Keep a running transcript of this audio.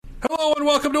Hello and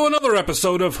welcome to another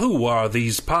episode of Who Are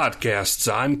These Podcasts?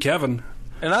 I'm Kevin.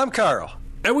 And I'm Carl.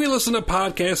 And we listen to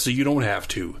podcasts so you don't have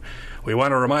to. We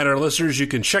want to remind our listeners you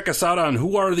can check us out on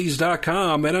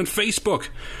whoarethese.com and on Facebook.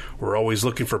 We're always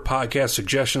looking for podcast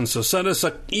suggestions, so send us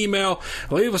an email,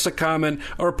 leave us a comment,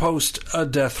 or post a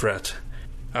death threat.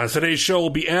 On today's show, we'll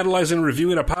be analyzing and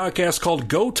reviewing a podcast called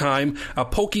Go Time, a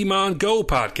Pokemon Go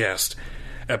podcast.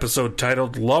 Episode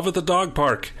titled Love at the Dog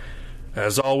Park.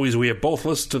 As always, we have both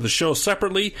listened to the show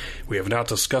separately. We have not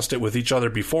discussed it with each other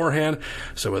beforehand.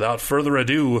 So without further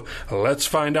ado, let's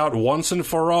find out once and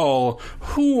for all,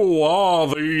 who are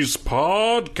these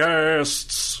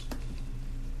podcasts?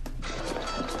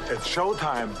 It's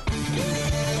showtime.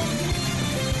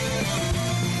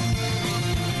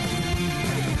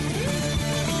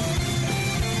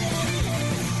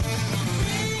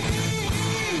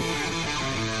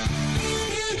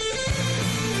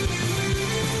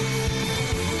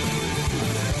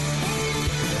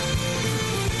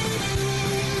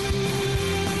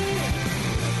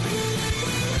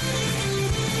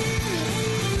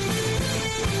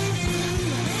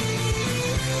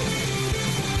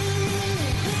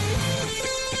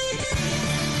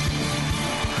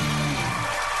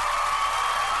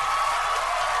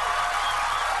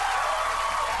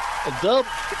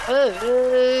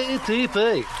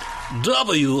 WATP.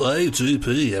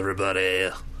 WATP, everybody.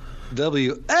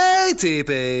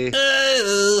 WATP.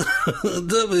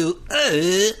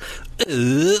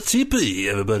 WATP,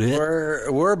 everybody.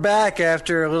 We're back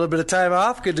after a little bit of time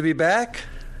off. Good to be back.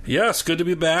 Yes, good to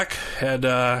be back. Had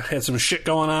some shit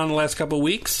going on the last couple of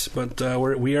weeks, but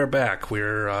we are back.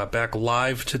 We're back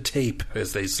live to tape,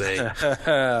 as they say.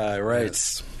 Right.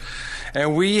 Yes.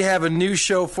 And we have a new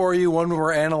show for you, one where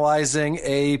we're analyzing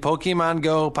a Pokemon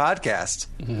Go podcast.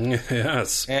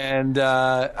 Yes. And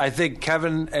I think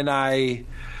Kevin and I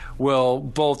will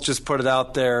both just put it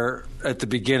out there at the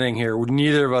beginning here.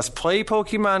 Neither of us play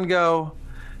Pokemon Go.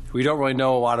 We don't really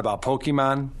know a lot about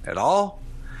Pokemon at all.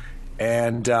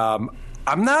 And I'm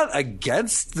not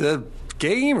against the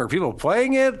game or people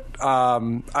playing it. I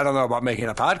don't know about making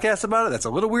a podcast about it. That's a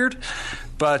little weird.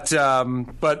 But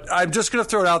I'm just going to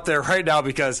throw it out there right now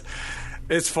because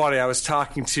it's funny. I was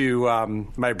talking to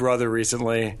my brother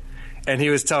recently, and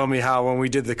he was telling me how when we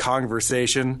did the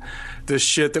conversation, the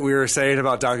shit that we were saying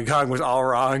about Donkey Kong was all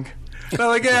wrong. And I'm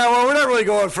like, yeah, well, we're not really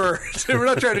going for – we're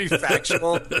not trying to be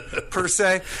factual per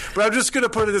se. But I'm just going to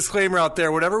put a disclaimer out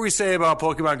there. Whatever we say about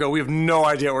Pokemon Go, we have no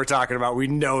idea what we're talking about. We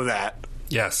know that.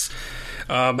 Yes.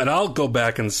 And I'll go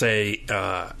back and say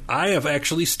I have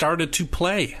actually started to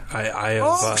play. I have.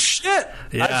 Oh shit!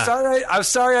 Yeah. I'm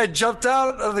sorry. I jumped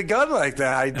out of the gun like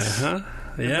that. I had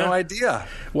no idea.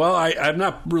 Well, I'm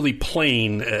not really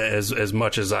playing as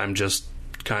much as I'm just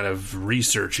kind of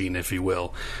researching, if you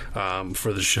will,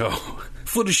 for the show.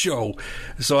 For the show.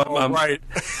 So I'm right.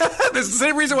 That's the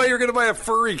same reason why you're going to buy a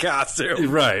furry costume.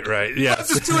 Right, yeah. I'm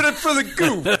just doing it for the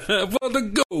goof. For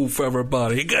the goof,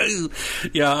 everybody.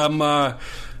 Yeah,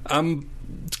 I'm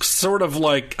sort of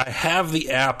like, I have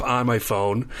the app on my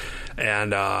phone,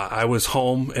 and I was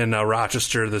home in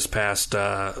Rochester this past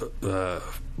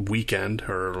weekend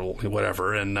or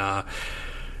whatever, and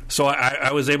so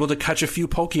I was able to catch a few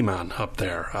Pokemon up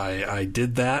there. I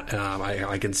did that.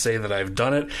 I can say that I've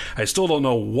done it. I still don't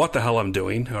know what the hell I'm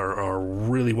doing or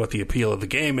really what the appeal of the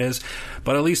game is,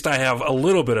 but at least I have a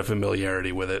little bit of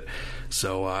familiarity with it,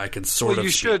 so I can sort of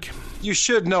speak. You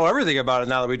should know everything about it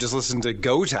now that we just listened to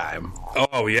Go Time.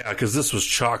 Oh, yeah, because this was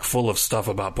chock full of stuff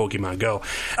about Pokemon Go.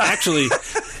 Actually,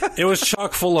 it was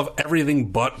chock full of everything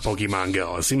but Pokemon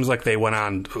Go. It seems like they went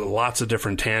on lots of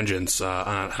different tangents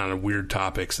on weird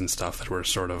topics and stuff that were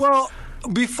sort of... Well,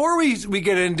 before we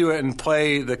get into it and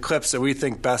play the clips that we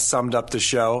think best summed up the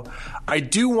show, I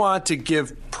do want to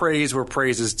give praise where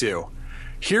praise is due.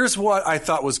 Here's what I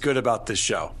thought was good about this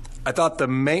show. I thought there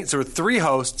were three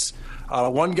hosts,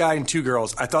 one guy and two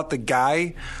girls. I thought the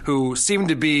guy who seemed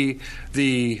to be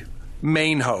the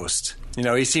main host,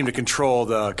 he seemed to control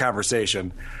the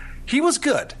conversation, he was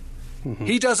good. Mm-hmm.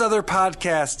 He does other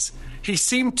podcasts. He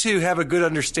seemed to have a good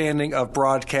understanding of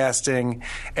broadcasting,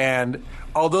 and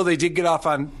although they did get off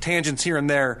on tangents here and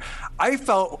there, I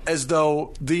felt as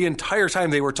though the entire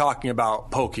time they were talking about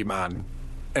Pokemon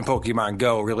and Pokemon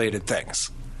Go related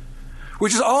things.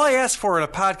 Which is all I ask for in a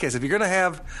podcast. If you're going to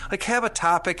have a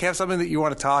topic, have something that you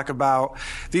want to talk about.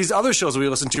 These other shows we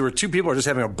listen to where two people are just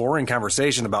having a boring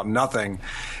conversation about nothing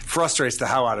frustrates the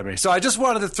hell out of me. So I just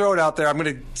wanted to throw it out there. I'm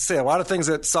going to say a lot of things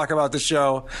that suck about the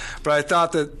show, but I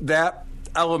thought that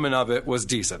element of it was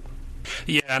decent.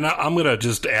 Yeah, and I'm going to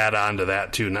just add on to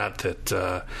that, too. Not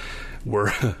that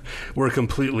we're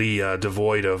completely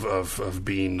devoid of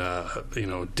being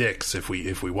dicks if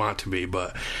we want to be.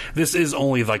 But this is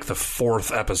only like the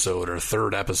 4th episode or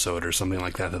 3rd episode or something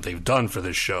like that they've done for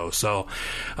this show. So,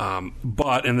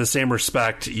 but in the same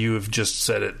respect, you've just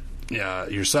said it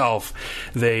yourself,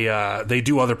 they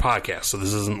do other podcasts, so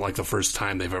this isn't like the first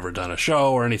time they've ever done a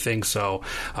show or anything. So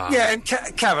and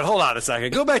Kevin, hold on a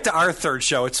second, go back to our 3rd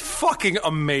show. It's fucking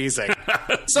amazing.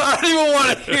 So I don't even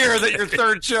want to hear that your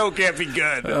 3rd show can't be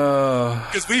good,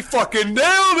 because we fucking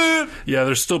nailed it. Yeah,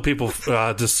 there's still people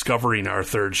discovering our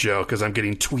 3rd show because I'm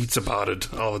getting tweets about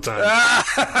it all the time.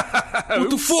 What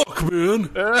the fuck, man?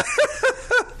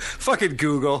 Fucking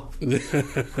Google.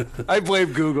 I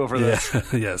blame Google for this.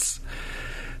 Yes.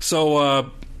 So, I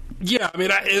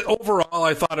mean, overall,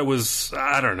 I thought it was,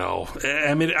 I don't know.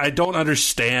 I mean, I don't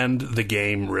understand the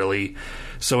game, really.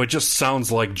 So it just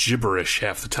sounds like gibberish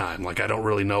half the time. Like, I don't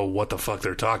really know what the fuck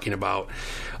they're talking about.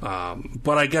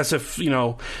 But I guess if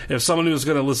someone who's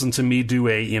going to listen to me do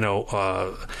a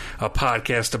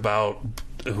podcast about,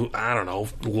 I don't know,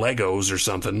 Legos or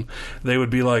something, they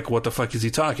would be like, what the fuck is he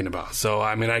talking about? So,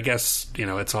 I mean, I guess,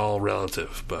 it's all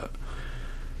relative, but...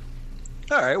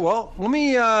 All right, well, let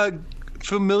me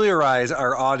familiarize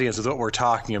our audience with what we're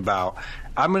talking about.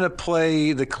 I'm going to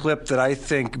play the clip that I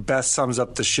think best sums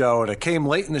up the show, and it came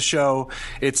late in the show.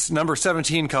 It's number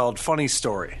 17, called Funny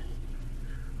Story.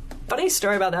 Funny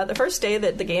story about that. The first day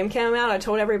that the game came out, I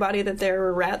told everybody that there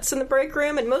were rats in the break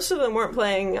room, and most of them weren't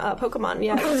playing Pokemon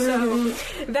yet. So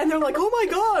then they're like, oh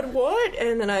my god, what?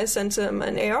 And then I sent them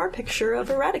an AR picture of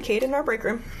Eradicate in our break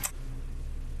room.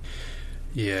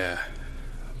 Yeah.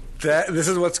 This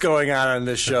is what's going on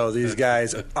this show. These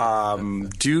guys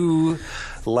do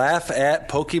laugh at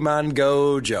Pokemon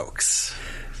Go jokes.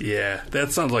 Yeah,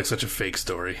 that sounds like such a fake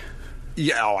story.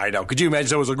 Yeah, I know. Could you imagine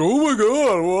someone's like, oh my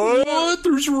god, what?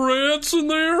 There's rats in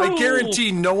there? I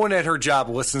guarantee no one at her job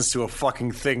listens to a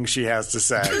fucking thing she has to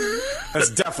say.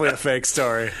 That's definitely a fake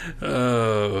story.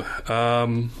 Oh,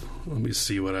 let me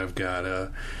see what I've got.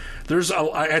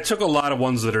 I took a lot of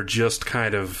ones that are just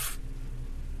kind of...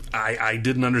 I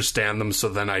didn't understand them, so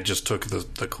then I just took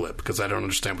the clip because I don't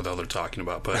understand what the hell they're talking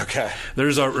about. But okay.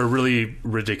 There's a really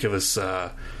ridiculous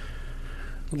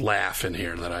laugh in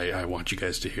here that I want you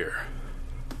guys to hear.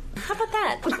 How about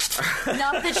that?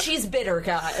 Not that she's bitter,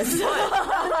 guys.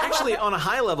 Actually, on a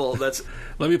high level, that's...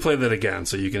 Let me play that again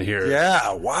so you can hear it.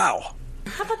 Yeah, wow.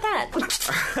 How about that?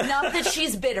 Not that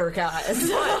she's bitter,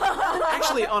 guys.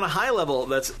 Actually, on a high level,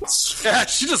 that's... Yeah,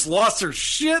 she just lost her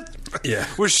shit. Yeah.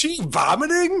 Was she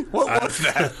vomiting? What was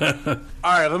that?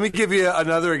 All right, let me give you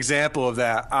another example of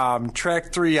that.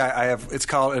 Track 3, I have. It's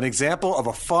called An Example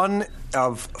of Fun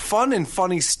and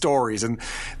Funny Stories, and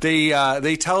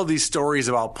they tell these stories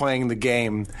about playing the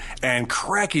game and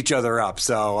crack each other up.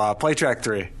 So play track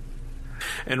 3.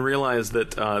 And realized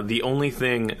that the only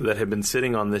thing that had been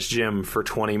sitting on this gym for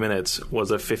 20 minutes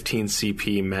was a 15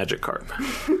 CP Magikarp.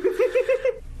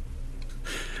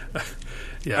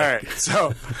 Yeah. All right,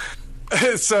 so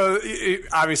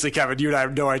obviously, Kevin, you and I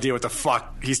have no idea what the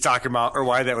fuck he's talking about or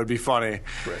why that would be funny.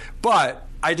 Right. But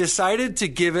I decided to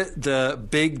give it the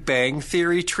Big Bang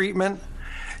Theory treatment.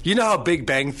 You know how Big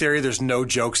Bang Theory, there's no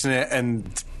jokes in it,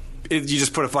 and you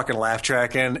just put a fucking laugh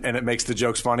track in, and it makes the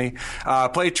jokes funny.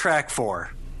 Play track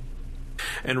 4.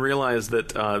 And realized that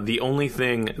the only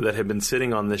thing that had been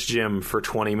sitting on this gym for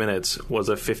 20 minutes was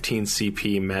a 15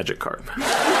 CP Magikarp.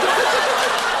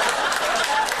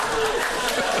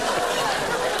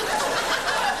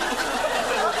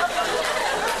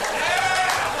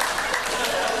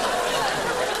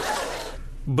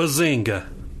 Bazinga.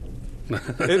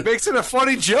 It makes it a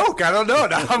funny joke. I don't know.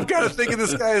 Now I'm kind of thinking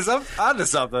this guy is onto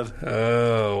something.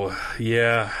 Oh,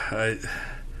 yeah.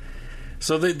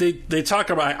 So they talk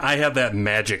about... I have that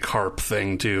magic harp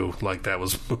thing, too. Like, that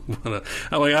was... I'm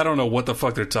like, I don't know what the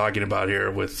fuck they're talking about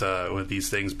here with these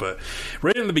things. But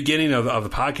right in the beginning of the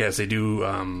podcast, they do...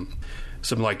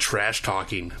 some like trash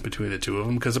talking between the two of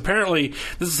them, because apparently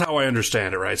this is how I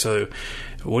understand it, right? So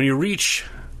when you reach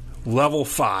level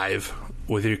 5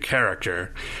 with your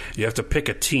character, you have to pick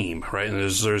a team, right? And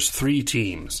there's 3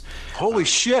 teams. Holy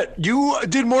shit! You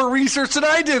did more research than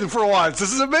I did for once.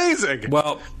 This is amazing.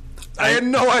 Well, I had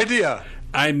no idea.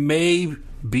 I may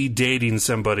be dating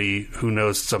somebody who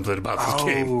knows something about this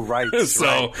game. Oh, right.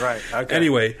 So, right. Okay.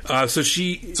 Anyway, so So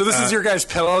this is your guys'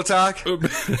 pillow talk?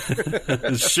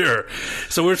 Sure.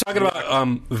 So we're talking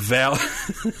about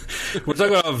we're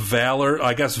talking about Valor.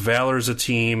 I guess Valor's a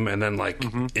team, and then like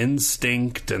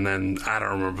Instinct, and then I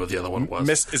don't remember what the other one was.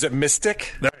 Is it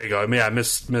Mystic? There you go. Yeah,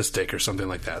 Mystic or something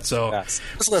like that. So Yes.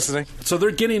 Just listening. So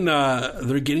they're getting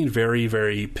very,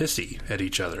 very pissy at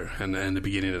each other in the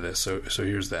beginning of this. So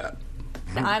here's that.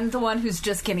 I'm the one who's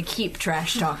just going to keep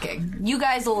trash talking. You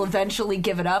guys will eventually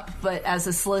give it up, but as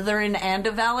a Slytherin and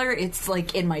a Valor, it's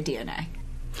like in my DNA.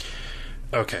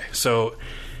 Okay, so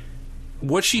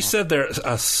what she said there,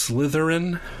 a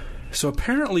Slytherin. So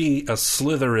apparently a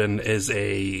Slytherin is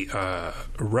a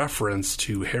reference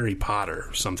to Harry Potter,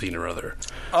 something or other.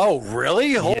 Oh,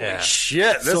 really? Holy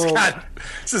shit.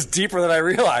 This is deeper than I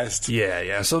realized.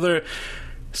 Yeah.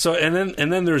 So and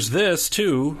then there's this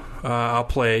too. I'll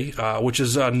play, which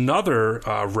is another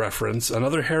reference,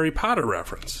 another Harry Potter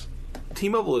reference.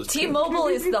 T-Mobile is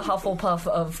the Hufflepuff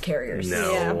of carriers.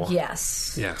 No. Yeah.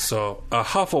 Yes. Yeah. So a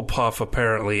Hufflepuff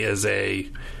apparently is a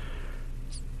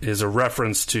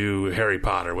reference to Harry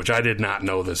Potter, which I did not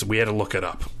know this. We had to look it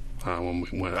up.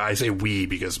 When I say we,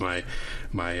 because my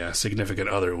significant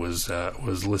other was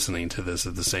listening to this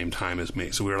at the same time as me,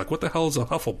 so we were like, "What the hell is a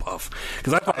Hufflepuff?"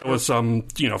 Because I thought it was some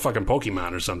fucking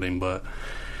Pokemon or something. But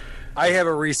I have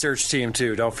a research team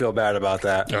too. Don't feel bad about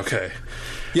that. okay,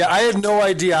 Yeah, I had no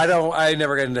idea. I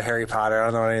never got into Harry Potter. I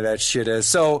don't know what any of that shit is.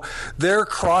 So they're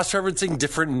cross-referencing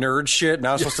different nerd shit.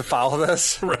 Now I'm supposed to follow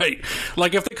this? right.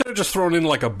 Like if they could have just thrown in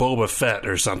like a Boba Fett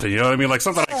or something, you know what I mean? Like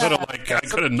something I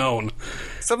could have known.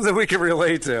 Something we can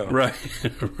relate to. Right.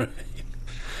 Right.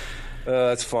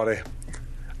 That's funny.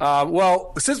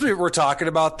 Well, since we were talking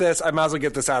about this, I might as well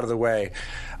get this out of the way.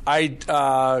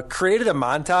 I created a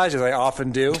montage, as I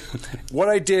often do. What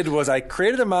I did was I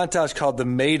created a montage called the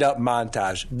Made Up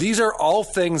Montage. These are all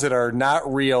things that are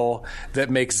not real, that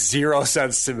make zero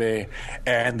sense to me,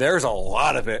 and there's a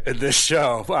lot of it in this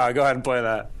show. Go ahead and play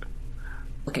that.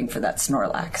 Looking for that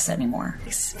Snorlax anymore.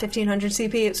 1500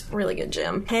 CP. It's really good,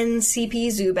 Jim. 10 CP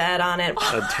Zubat on it.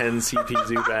 a 10 CP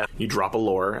Zubat. You drop a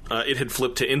lore. It had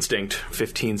flipped to Instinct,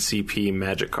 15 CP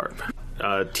Magikarp.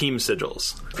 Team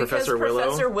Sigils. Professor Willow.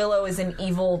 Professor Willow is an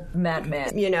evil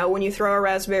madman. You know, when you throw a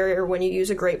raspberry or when you use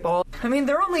a great ball. I mean,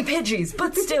 they're only Pidgeys,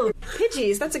 but still.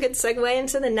 Pidgeys, that's a good segue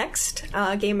into the next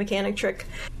game mechanic trick.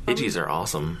 Pidgeys are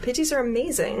awesome. Pidgeys are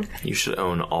amazing. You should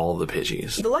own all the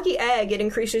Pidgeys. The Lucky Egg, it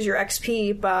increases your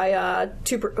XP by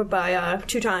two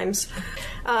times.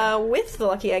 With the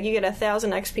Lucky Egg, you get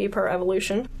 1,000 XP per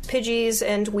evolution. Pidgeys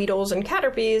and Weedles and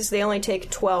Caterpies, they only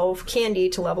take 12 candy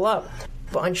to level up.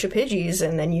 Bunch of Pidgeys,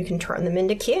 and then you can turn them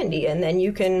into candy, and then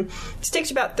you can... It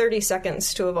takes about 30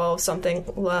 seconds to evolve something.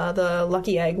 The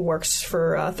Lucky Egg works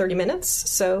for 30 minutes,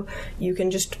 so you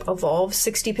can just evolve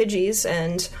 60 Pidgeys,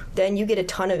 and then you get a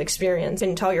ton of experience.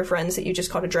 And tell your friends that you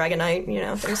just caught a Dragonite,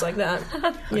 things like that.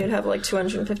 You'd have like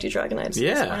 250 Dragonites.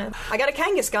 Yeah. I got a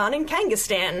Kangaskhan in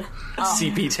Kangastan.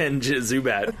 CP10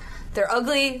 Zubat. They're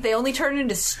ugly, they only turn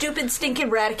into stupid stinking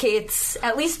Raticates.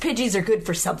 At least Pidgeys are good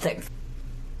for something.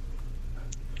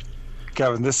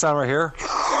 Kevin, this sound right here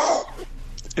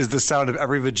is the sound of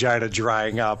every vagina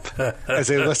drying up as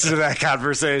they listen to that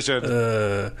conversation.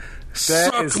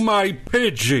 Suck my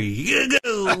Pidgey.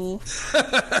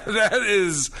 That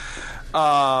is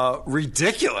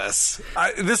ridiculous.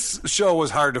 This show was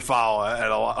hard to follow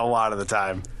at a lot of the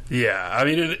time. Yeah, I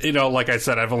mean, like I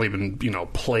said, I've only been,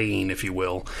 playing, if you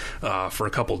will, for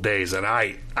a couple days, and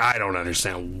I don't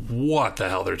understand what the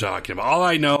hell they're talking about. All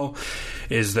I know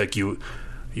is that you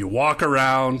walk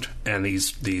around and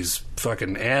these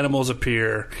fucking animals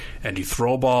appear, and you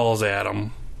throw balls at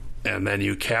them, and then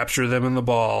you capture them in the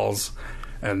balls,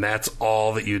 and that's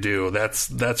all that you do.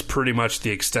 That's pretty much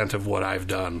the extent of what I've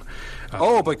done.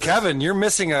 But Kevin, you're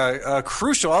missing a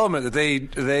crucial element that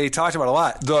they talked about a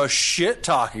lot: the shit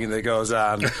talking that goes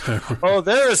on. Oh,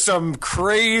 there is some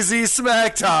crazy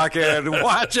smack talking.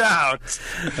 Watch out!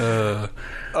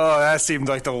 That seemed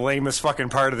like the lamest fucking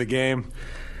part of the game.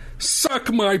 Suck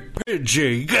my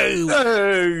Pidgey.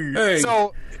 Hey.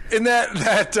 So in that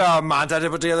montage I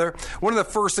put together, one of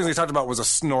the first things we talked about was a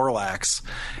Snorlax.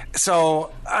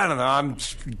 So I don't know, I'm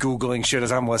Googling shit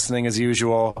as I'm listening as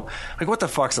usual. Like, what the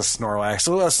fuck's a Snorlax?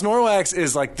 So a Snorlax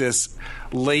is like this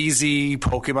lazy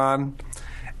Pokemon,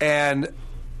 and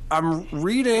I'm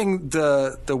reading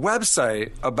the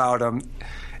website about him,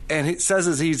 and it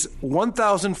says he's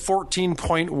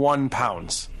 1,014.1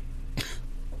 pounds.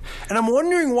 And I'm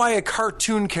wondering why a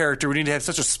cartoon character would need to have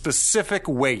such a specific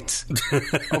weight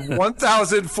of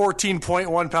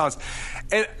 1,014.1 pounds.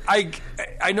 And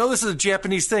I know this is a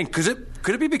Japanese thing. Could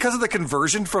it be because of the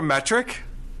conversion from metric?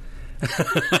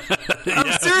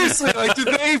 Seriously, like, did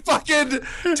they fucking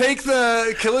take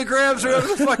the kilograms or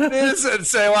whatever the fuck it is and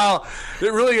say, well,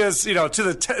 it really is, to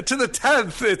the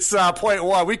 10th, it's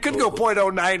 0.1. We could go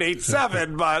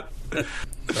 0.0987, but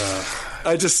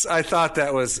I thought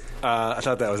that was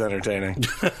entertaining.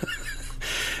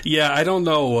 Yeah, I don't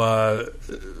know.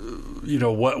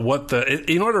 What the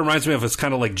it reminds me of? It's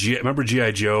kind of like remember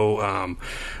G.I. Joe,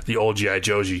 the old G.I.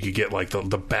 Joes. You could get like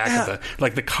the back of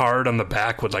the card on the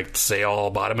back would like say all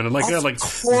about him, and of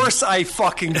course I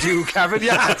fucking do, Kevin.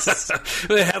 Yes,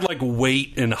 they had like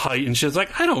weight and height and shit. It's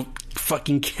like, I don't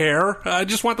fucking care. I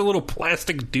just want the little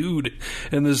plastic dude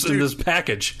in this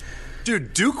package.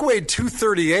 Dude, Duke weighed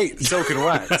 238 soaking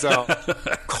wet, so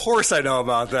of course I know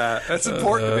about that. That's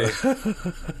important to me.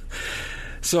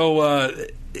 So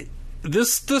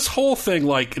this whole thing,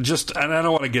 like, just, and I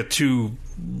don't want to get too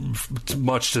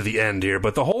much to the end here,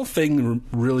 but the whole thing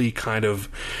really kind of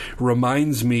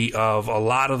reminds me of a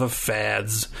lot of the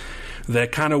fads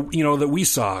that kind of, that we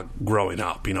saw growing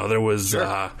up. There was...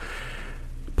 Sure.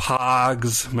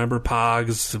 Pogs, remember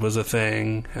Pogs was a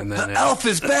thing, and then Elf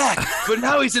is back, but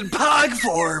now he's in Pog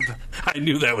form. I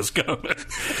knew that was coming.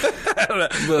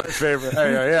 My favorite.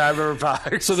 Yeah, I remember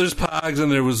Pogs. So there's Pogs,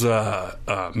 and there was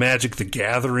Magic the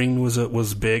Gathering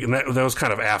was big, and that was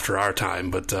kind of after our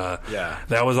time, but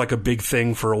that was like a big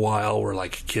thing for a while, where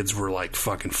like kids were like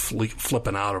fucking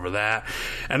flipping out over that,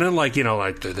 and then like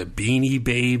like the Beanie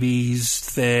Babies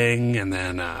thing, and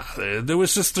then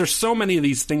there's so many of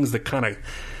these things that kind of.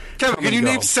 Kevin, can you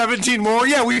name 17 more?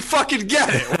 Yeah, we fucking get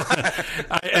it.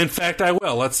 In fact, I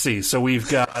will. Let's see. So we've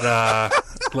got,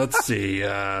 let's see.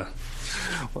 All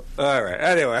right.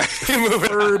 Anyway,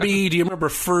 Furby. Do you remember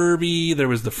Furby? There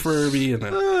was the Furby. And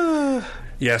then,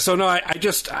 yeah, so no, I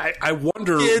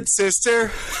wonder. Kid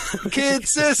sister. Kid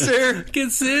sister.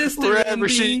 Kid sister. Wherever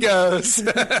she goes.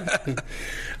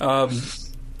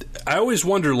 I always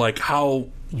wonder, like, how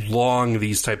long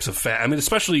these types of I mean,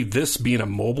 especially this being a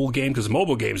mobile game, because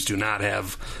mobile games do not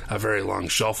have a very long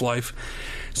shelf life.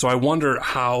 So I wonder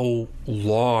how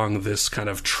long this kind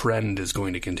of trend is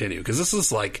going to continue, because this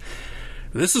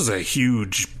is a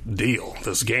huge deal.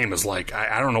 This game is like,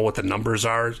 I don't know what the numbers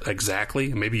are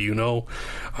exactly. Maybe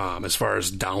as far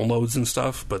as downloads and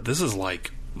stuff, but this is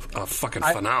like a fucking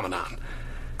phenomenon.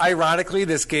 Ironically,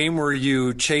 this game where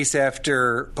you chase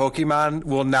after Pokemon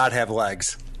will not have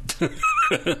legs.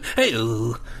 Hey,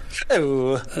 oh.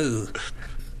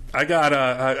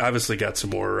 I obviously got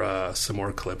some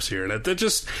more clips here, and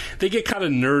they get kind of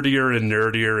nerdier and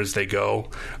nerdier as they go.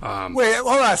 Wait,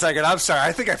 hold on a second. I'm sorry.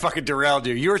 I think I fucking derailed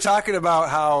you. You were talking about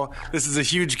how this is a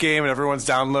huge game and everyone's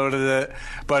downloaded it,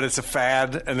 but it's a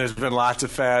fad, and there's been lots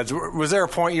of fads. Was there a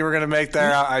point you were going to make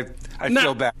there? I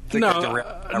feel bad.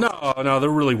 No, there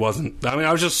really wasn't. I mean,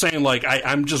 I was just saying, like,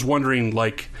 I'm just wondering,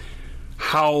 like,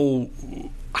 how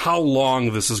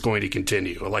long this is going to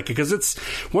continue. Like, because it's,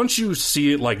 once you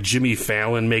see it like Jimmy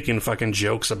Fallon making fucking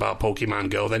jokes about Pokemon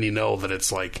Go, then you know that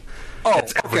it's like,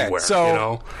 it's everywhere. So,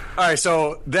 all right,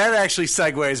 so that actually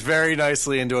segues very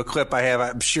nicely into a clip I have.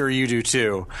 I'm sure you do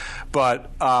too.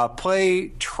 But play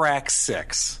track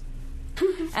 6.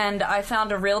 And I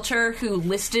found a realtor who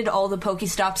listed all the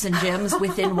Pokestops and gyms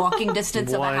within walking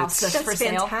distance of a house that's for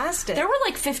sale. Fantastic. There were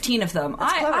like 15 of them.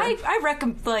 I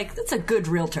reckon, like, that's a good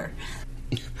realtor.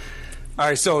 All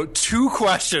right, so 2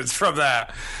 questions from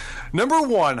that. Number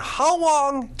 1, how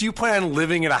long do you plan on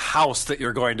living in a house that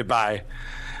you're going to buy?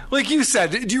 Like you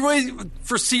said, do you really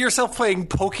foresee yourself playing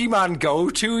Pokemon Go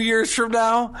 2 years from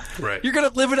now? Right. You're going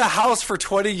to live in a house for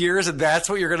 20 years, and that's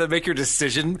what you're going to make your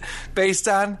decision based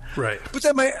on? Right. But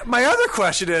then my other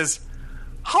question is,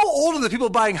 how old are the people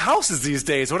buying houses these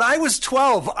days? When I was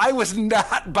 12, I was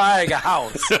not buying a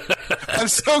house. I'm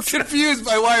so confused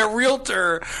by why a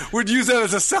realtor would use that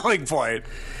as a selling point.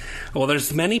 Well,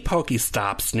 there's many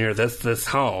Pokestops near this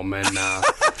home, and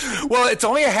well, it's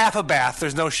only a half a bath.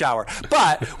 There's no shower,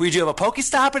 but we do have a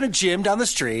Pokestop and a gym down the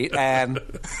street, and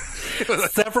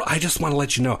I just want to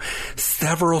let you know,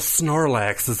 several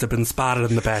Snorlaxes have been spotted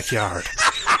in the backyard.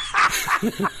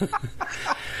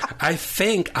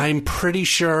 I'm pretty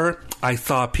sure I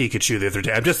saw Pikachu the other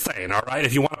day. I'm just saying, all right?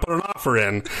 If you want to put an offer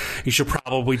in, you should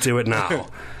probably do it now.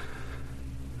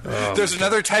 There's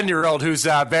another 10-year-old who's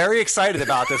very excited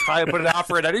about this. Probably put an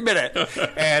offer in any minute.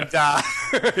 And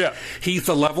yeah. He's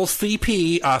a level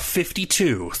CP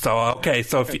 52. So okay,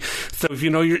 so if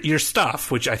you know your stuff,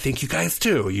 which I think you guys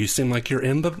do, you seem like you're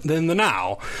in the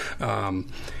now.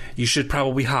 you should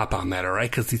probably hop on that, all right?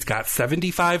 Because he's got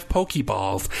 75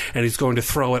 Pokeballs, and he's going to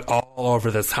throw it all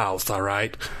over this house, all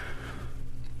right?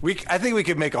 I think we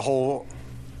could make a whole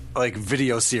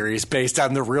video series based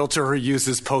on the realtor who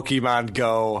uses Pokemon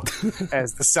Go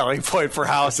as the selling point for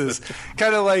houses,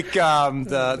 kind of like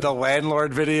the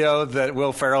landlord video that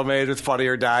Will Ferrell made with Funny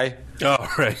or Die.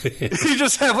 Oh, right. You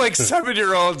just have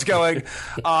 7-year-olds going,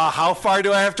 how far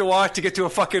do I have to walk to get to a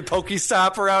fucking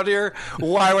Pokestop around here?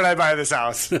 Why would I buy this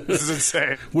house? This is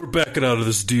insane. We're backing out of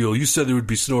this deal. You said there would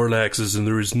be Snorlaxes, and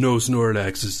there is no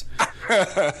Snorlaxes.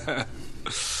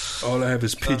 All I have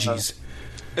is Pidgeys.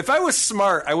 If I was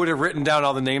smart, I would have written down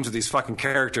all the names of these fucking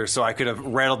characters so I could have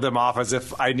rattled them off as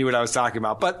if I knew what I was talking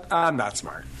about. But I'm not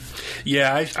smart.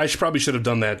 Yeah, I probably should have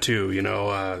done that too.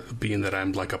 Being that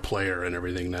I'm like a player and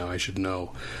everything now, I should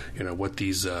know, what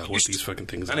these fucking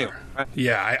things are.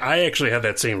 Yeah, I actually had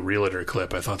that same realtor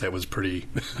clip. I thought that was pretty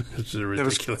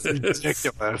ridiculous. It was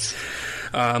ridiculous.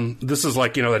 This is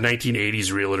like the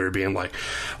 1980s realtor being like,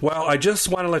 "Well, I just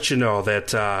want to let you know that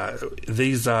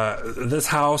this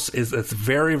house it's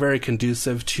very, very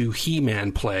conducive to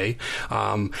He-Man play.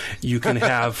 You can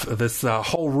have this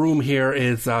whole room here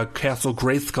is Castle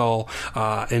Grayskull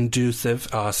inducive,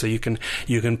 so you can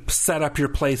set up your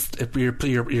place,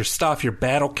 your stuff, your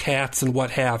battle cats and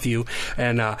what have you,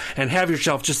 and have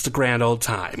yourself just a grand old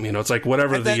time. It's like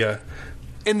whatever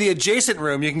In the adjacent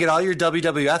room, you can get all your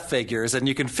WWF figures, and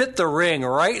you can fit the ring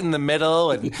right in the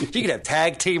middle, and you can have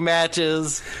tag team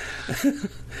matches.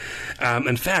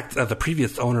 In fact, the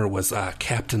previous owner was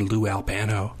Captain Lou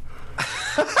Albano.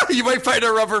 You might find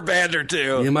a rubber band or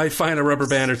two. You might find a rubber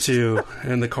band or two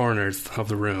in the corners of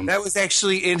the room. That was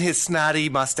actually in his snotty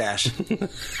mustache.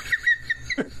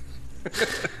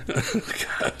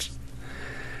 God.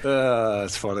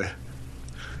 That's funny.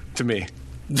 To me.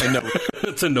 I know.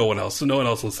 To no one else. No one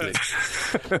else listening.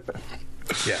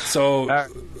 Yeah, so...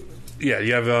 Yeah,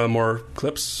 you have more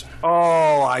clips?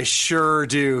 Oh, I sure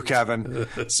do, Kevin.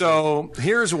 So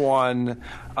here's one.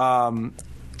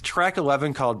 Track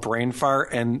 11 called Brain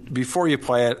Fart, and before you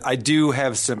play it, I do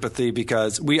have sympathy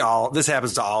because this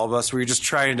happens to all of us, where you're just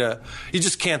you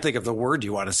just can't think of the word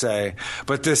you want to say,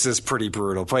 but this is pretty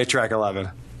brutal. Play track 11.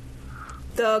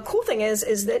 The cool thing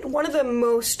is that one of the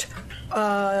most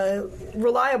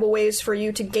reliable ways for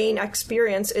you to gain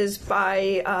experience is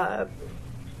by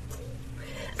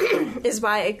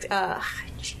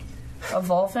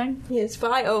evolving? Yes,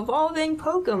 by evolving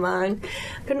Pokemon.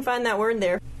 Couldn't find that word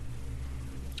there.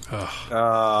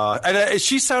 And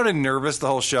she sounded nervous the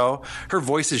whole show. Her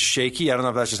voice is shaky. I don't know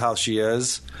if that's just how she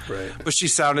is. Right. But she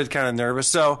sounded kind of nervous.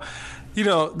 So,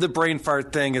 the brain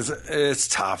fart thing it's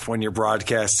tough when you're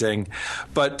broadcasting.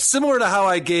 But similar to how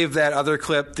I gave that other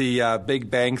clip the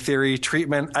Big Bang Theory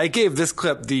treatment, I gave this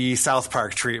clip the South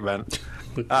Park treatment.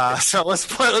 So let's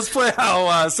play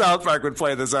how South Park would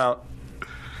play this out.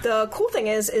 The cool thing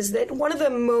is that one of the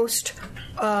most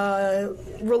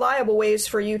reliable ways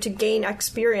for you to gain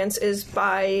experience is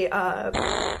by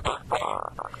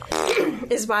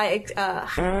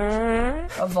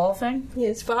evolving.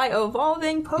 Yes, by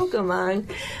evolving Pokemon.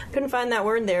 Couldn't find that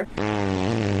word there.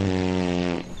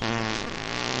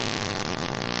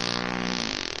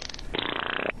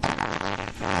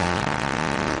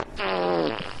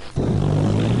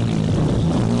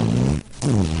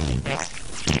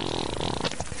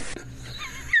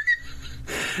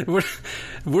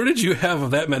 Where did you have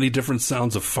that many different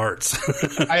sounds of farts?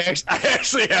 I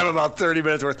actually have about 30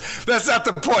 minutes worth. That's not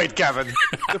the point, Kevin.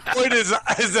 The point is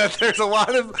that there's a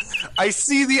lot of... I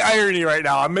see the irony right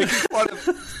now. I'm making fun of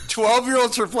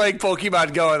 12-year-olds for playing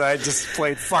Pokemon Go, and I just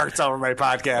played farts over my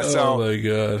podcast. Oh, my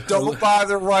God. Don't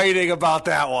bother writing about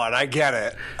that one. I get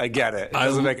it. It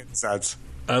doesn't make any sense.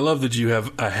 I love that you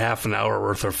have a half an hour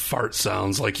worth of fart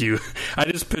sounds. I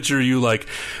just picture you like,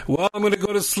 well, I'm going to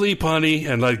go to sleep, honey.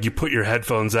 And you put your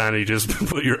headphones on and you just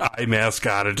put your eye mask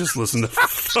on and just listen to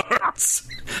farts.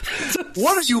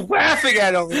 What are you laughing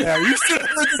at over there? You should have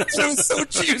heard this. It was so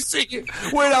juicy.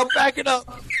 Wait, I'll back it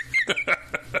up.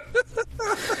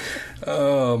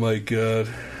 Oh, my God.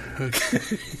 Okay.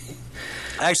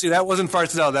 Actually, that wasn't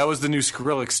farts at all. That was the new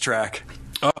Skrillex track.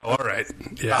 Oh, all right.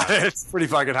 Yeah. It's pretty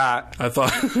fucking hot. I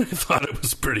thought it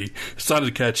was it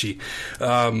sounded catchy.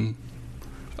 All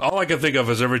I can think of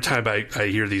is every time I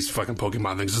hear these fucking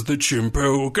Pokemon things is the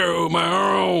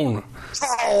Chimpokemon.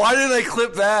 Oh, why didn't I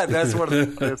clip that? That's what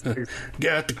it is.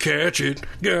 Got to catch it.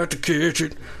 Got to catch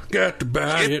it. Got to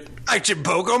buy it. Like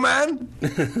Chimpokemon?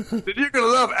 Then you're going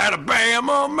to love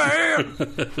Alabama, man.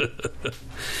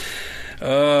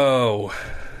 Oh.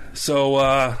 So,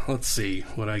 let's see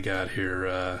what I got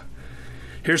here.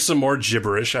 Here's some more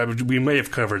gibberish. We may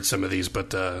have covered some of these,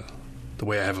 but the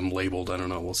way I have them labeled. I don't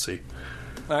know. We'll see.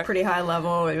 Pretty high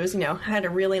level. It was, had a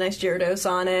really nice Gyarados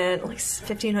on it, like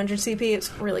 1500 CP.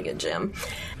 It's a really good gym.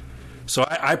 So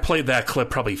I played that clip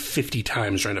probably 50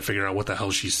 times trying to figure out what the hell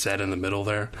she said in the middle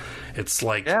there. It's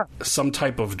like some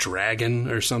type of dragon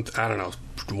or something. I don't know,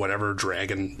 whatever,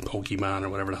 dragon Pokemon or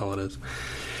whatever the hell it is.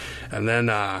 And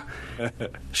then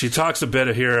she talks a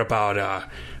bit here about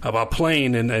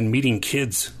playing and meeting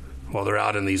kids while they're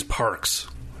out in these parks.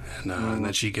 And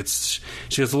then she gets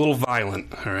a little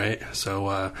violent, all right?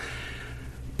 So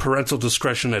parental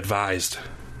discretion advised.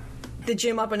 The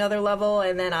gym up another level,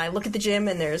 and then I look at the gym,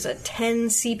 and there's a 10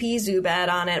 CP Zubat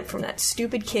on it from that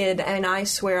stupid kid, and I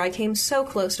swear I came so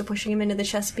close to pushing him into the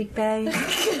Chesapeake Bay.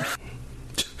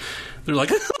 They're like...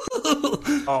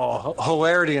 Oh,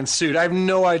 hilarity ensued. I have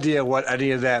no idea what any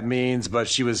of that means, but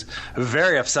she was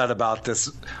very upset about this,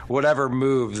 whatever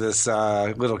move this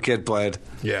little kid played.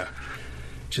 Yeah.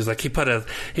 She's like, he put a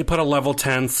level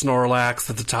 10 Snorlax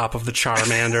at the top of the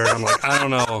Charmander. I'm like, I don't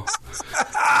know.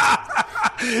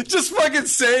 Just fucking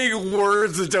saying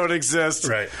words that don't exist.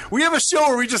 Right. We have a show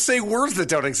where we just say words that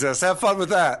don't exist. Have fun with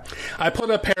that. I put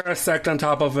a Parasect on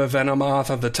top of a Venomoth,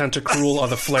 of the Tentacruel,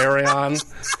 of the Flareon.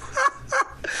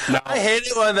 No. I hate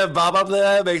it when the bob up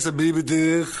there makes a baby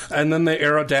do. And then the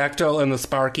Aerodactyl and the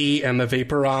Sparky and the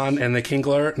Vaporon and the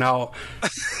Kingler. Now,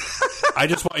 I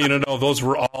just want you to know those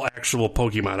were all actual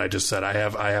Pokemon. I just said I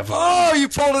have. Oh, you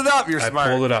pulled it up. You're smart.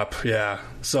 I pulled it up. Yeah.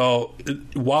 So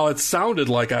while it sounded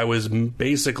like I was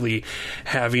basically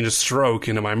having a stroke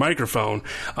into my microphone,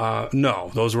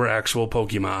 no, those were actual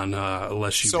Pokemon.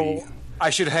 Unless you be. I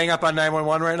should hang up on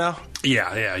 911 right now?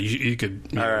 Yeah. You could.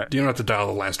 You don't have to dial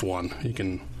the last one. You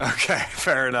can. Okay,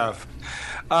 fair enough.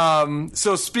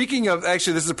 So speaking of,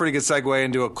 actually, this is a pretty good segue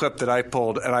into a clip that I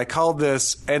pulled, and I called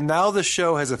this, and now the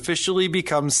show has officially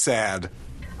become sad.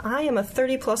 I am a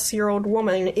 30-plus-year-old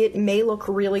woman. It may look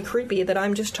really creepy that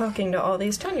I'm just talking to all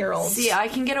these 10-year-olds. See, I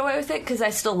can get away with it because I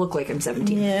still look like I'm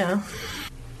 17. Yeah.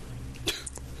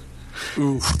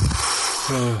 Oof.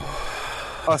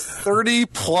 A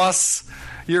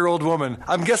 30-plus-year-old woman.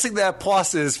 I'm guessing that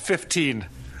plus is 15.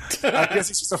 I'm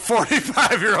guessing she's a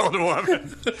 45-year-old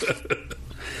woman.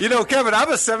 You know, Kevin, I'm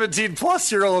a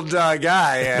 17-plus-year-old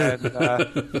guy, and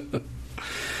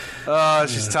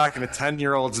she's talking to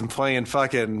 10-year-olds and playing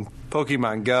fucking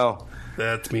Pokemon Go.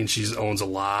 That means she owns a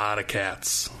lot of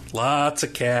cats. Lots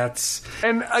of cats.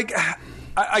 And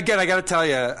again, I got to tell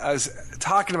you, I was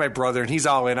talking to my brother, and he's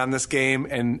all in on this game,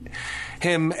 and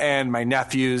him and my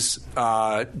nephews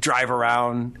drive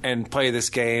around and play this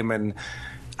game, and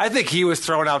I think he was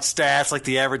throwing out stats like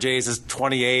the average age is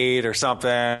 28 or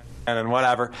something, and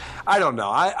whatever. I don't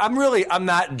know. I'm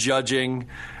not judging.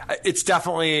 It's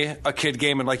definitely a kid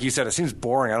game, and like you said, it seems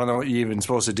boring. I don't know what you're even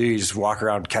supposed to do. You just walk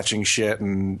around catching shit,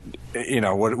 and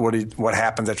what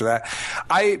happens after that.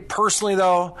 I personally,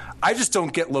 though, I just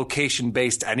don't get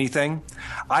location-based anything.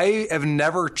 I have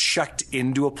never checked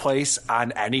into a place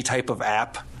on any type of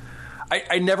app.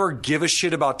 I never give a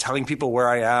shit about telling people where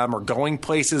I am or going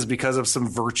places because of some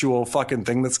virtual fucking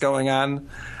thing that's going on.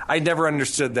 I never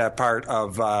understood that part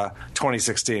of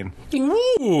 2016.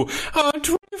 Ooh, aren't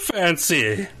we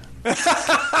fancy?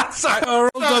 Carl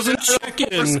doesn't check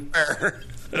in.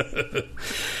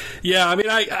 Yeah, I mean,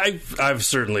 I've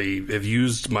certainly have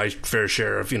used my fair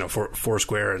share of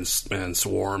Foursquare and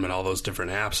Swarm and all those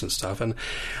different apps and stuff, and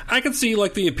I can see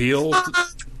like the appeal. I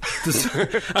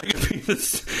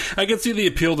can see the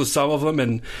appeal to some of them,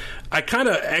 and I kind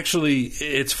of actually.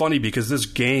 It's funny because this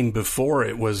game before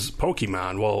it was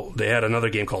Pokemon. Well, they had another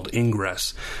game called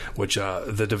Ingress, which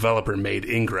the developer made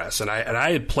Ingress, and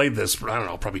I had played this. I don't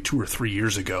know, probably 2 or 3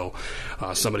 years ago.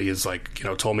 Somebody has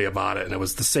told me about it, and it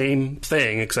was the same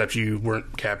thing except you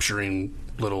weren't capturing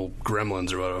little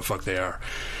gremlins or whatever the fuck they are.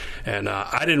 And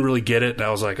I didn't really get it, and I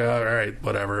was like, all right,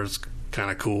 whatever. It's kind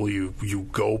of cool. You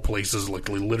go places, like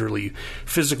literally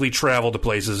physically travel to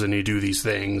places, and you do these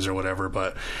things or whatever.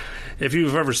 But if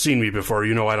you've ever seen me before,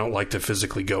 you know I don't like to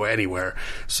physically go anywhere.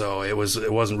 So it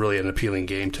wasn't really an appealing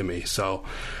game to me. So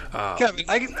Kevin,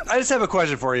 I just have a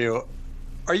question for you.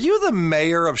 Are you the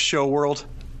mayor of Show World?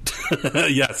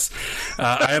 Yes,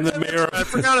 I am the mayor. I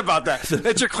forgot about that.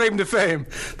 That's your claim to fame.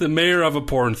 The mayor of a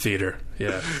porn theater.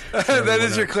 Yeah, that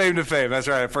is your claim to fame. That's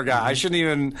right. I forgot. I shouldn't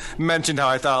even mention how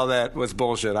I thought all that was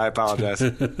bullshit. I apologize.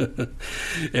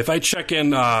 If I check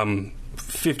in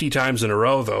 50 times in a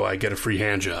row, though, I get a free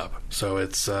hand job. So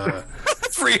it's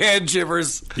free hand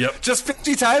jibbers. Yep, just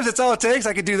 50 times. That's all it takes.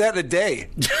 I could do that in a day.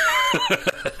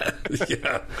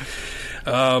 Yeah.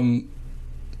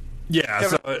 Yeah,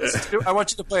 Kevin, I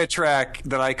want you to play a track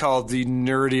that I call the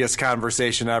nerdiest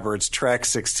conversation ever. It's track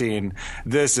 16.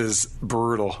 This is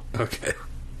brutal. Okay.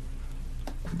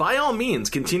 By all means,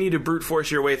 continue to brute force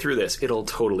your way through this. It'll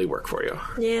totally work for you.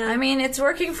 Yeah. I mean, it's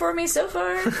working for me so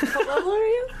far. How level are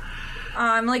you?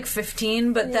 I'm like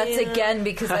 15, but that's again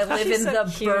because I live in So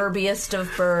the cute. burbiest of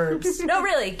burbs. No,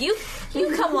 really,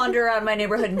 you come wander around my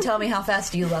neighborhood and tell me how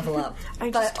fast you level up.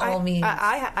 By all means.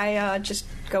 I just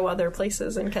go other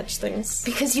places and catch things.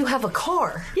 Because you have a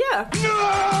car. Yeah.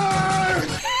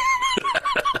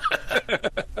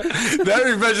 That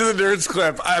Revenge of the Nerds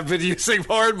clip I've been using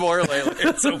more and more lately.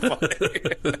 It's so funny.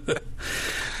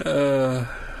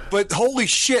 But holy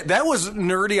shit, that was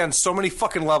nerdy on so many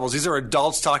fucking levels. These are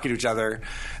adults talking to each other.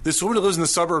 This woman who lives in the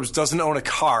suburbs doesn't own a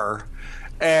car.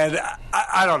 And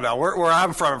I don't know. Where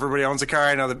I'm from, everybody owns a car.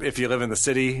 I know that if you live in the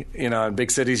city, in big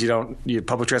cities, you have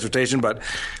public transportation. But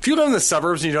if you live in the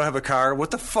suburbs and you don't have a car, what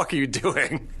the fuck are you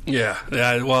doing? Yeah.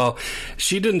 Well,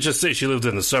 she didn't just say she lived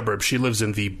in the suburbs. She lives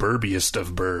in the burbiest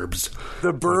of burbs.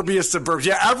 The burbiest of burbs.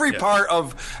 Yeah, every part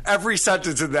of every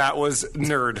sentence in that was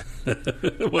nerd.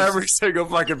 Every single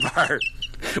fucking part.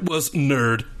 Was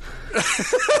nerd.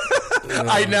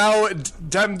 I now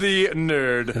dem the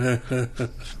nerd.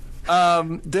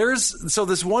 There's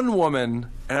this one woman,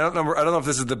 and I don't know if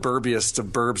this is the burbiest of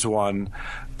burbs one,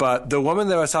 but the woman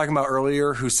that I was talking about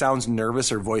earlier who sounds nervous,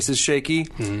 her voice is shaky.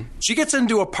 Mm-hmm. She gets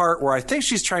into a part where I think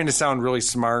she's trying to sound really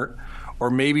smart,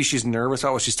 or maybe she's nervous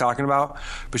about what she's talking about,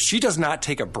 but she does not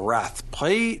take a breath.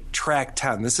 Play track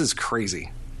 10. This is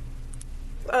crazy.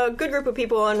 A good group of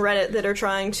people on Reddit that are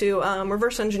trying to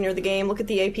reverse engineer the game, look at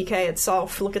the APK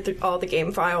itself, look at all the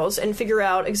game files, and figure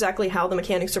out exactly how the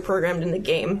mechanics are programmed in the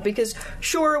game. Because,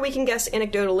 sure, we can guess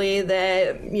anecdotally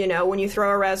that, when you throw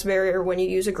a raspberry or when you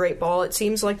use a great ball, it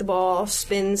seems like the ball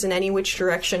spins in any which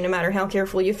direction, no matter how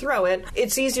carefully you throw it.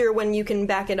 It's easier when you can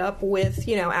back it up with,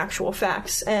 actual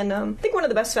facts. And I think one of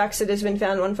the best facts that has been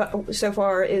found so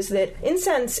far is that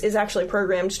Incense is actually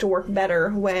programmed to work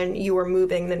better when you are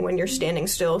moving than when you're standing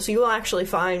still. So you will actually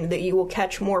find that you will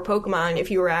catch more Pokemon if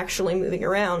you are actually moving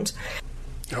around.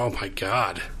 Oh my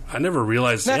god. I never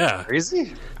realized, Isn't that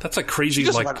crazy? That's a crazy, She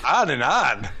just went on and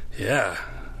on. Yeah.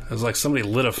 It was like somebody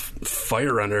lit a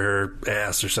fire under her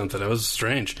ass or something. It was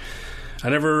strange. I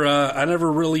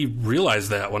never really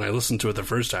realized that when I listened to it the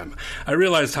first time. I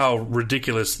realized how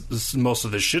ridiculous most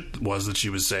of the shit was that she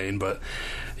was saying, but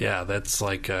yeah, that's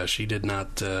like she did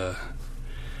not...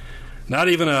 Not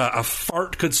even a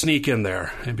fart could sneak in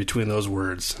there in between those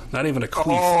words. Not even a queef.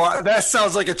 Oh, that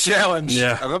sounds like a challenge.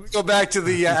 Yeah. Let me go back to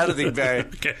the editing bay.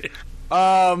 Okay.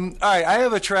 All right, I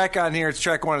have a track on here. It's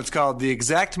track 1. It's called The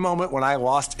Exact Moment When I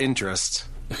Lost Interest.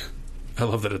 I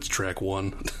love that it's track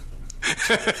 1.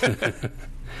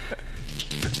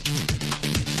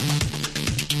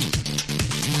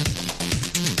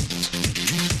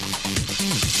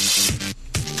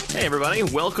 Hey everybody,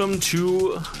 welcome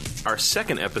to our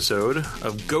second episode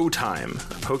of Go Time,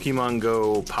 a Pokemon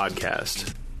Go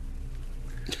podcast.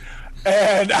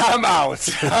 And I'm out.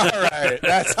 All right,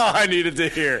 that's all I needed to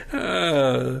hear.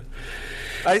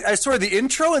 I swear the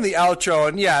intro and the outro,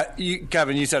 and yeah,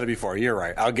 Kevin, you said it before. You're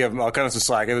right. I'll cut them some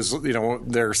slack. It was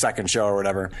their second show or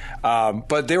whatever,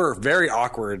 but they were very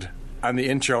awkward on the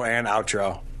intro and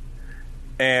outro.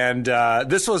 And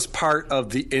this was part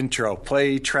of the intro.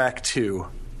 Play track 2.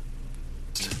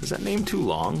 Is that name too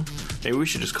long? Maybe we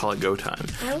should just call it Go Time.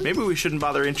 Maybe we shouldn't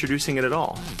bother introducing it at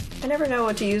all. I never know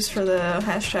what to use for the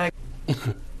hashtag.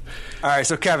 All right,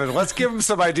 so Kevin, let's give them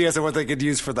some ideas of what they could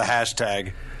use for the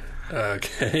hashtag.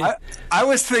 Okay. I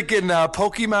was thinking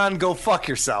Pokemon Go Fuck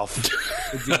Yourself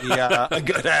would be a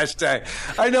good hashtag.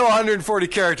 I know 140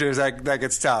 characters, that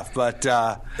gets tough, but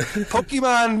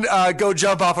Pokemon Go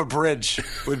Jump Off a Bridge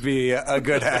would be a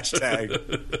good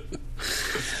hashtag.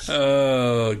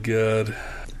 Oh, good.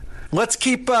 Let's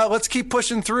keep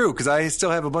pushing through because I still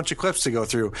have a bunch of clips to go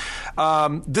through.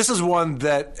 This is one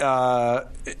that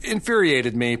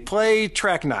infuriated me. Play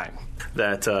track 9.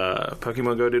 That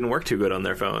Pokemon Go didn't work too good on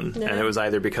their phone. No. And it was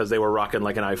either because they were rocking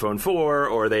like an iPhone 4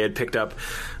 or they had picked up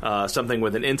something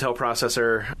with an Intel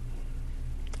processor.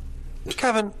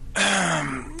 Kevin,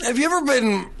 have you ever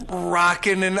been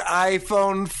rocking an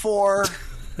iPhone 4?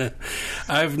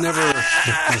 I've never...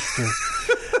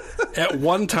 At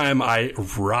one time, I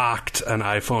rocked an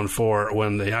iPhone 4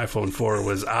 when the iPhone 4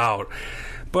 was out.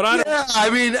 But I don't. Yeah, I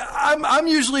mean, I'm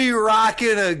usually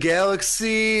rocking a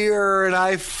Galaxy or an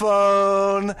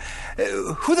iPhone.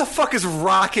 Who the fuck is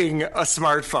rocking a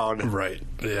smartphone? Right.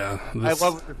 Yeah. I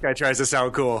love when this guy tries to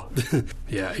sound cool.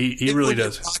 Yeah, he really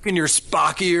does. You're rocking your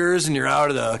Spock ears and you're out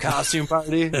of the costume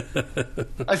party.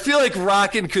 I feel like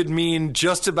rocking could mean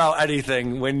just about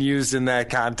anything when used in that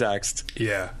context.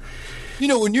 Yeah. You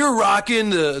know, when you're rocking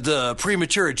the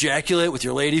premature ejaculate with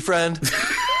your lady friend.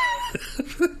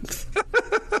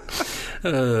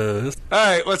 All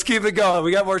right, let's keep it going.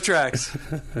 We got more tracks.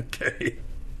 Okay.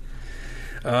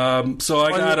 So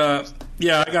I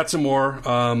got some more.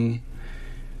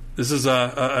 This is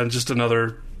just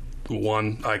another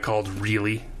one I called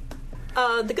Really.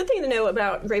 The good thing to know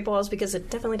about Great Balls, because it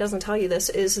definitely doesn't tell you this,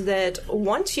 is that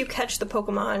once you catch the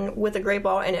Pokemon with a Great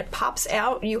Ball and it pops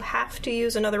out, you have to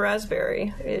use another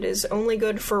Raspberry. It is only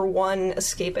good for one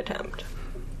escape attempt.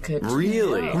 Good.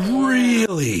 Really?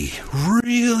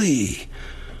 Really?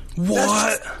 What?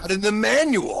 That's not in the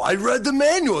manual. I read the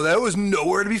manual. That was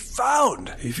nowhere to be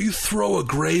found. If you throw a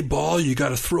gray ball, you got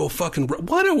to throw a fucking.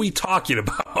 What are we talking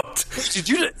about?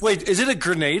 Wait, is it a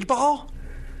grenade ball?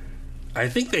 I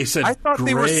think they said I thought gray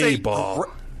they were saying ball.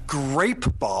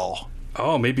 Grape ball.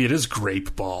 Oh, maybe it is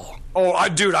grape ball. Oh,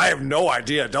 dude, I have no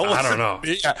idea. I don't know.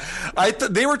 Yeah,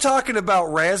 they were talking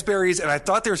about raspberries, and I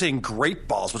thought they were saying grape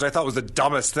balls, which I thought was the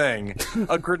dumbest thing.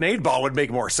 A grenade ball would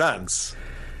make more sense.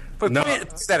 But No. play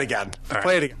that again. All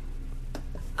Play right. it again.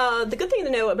 The good thing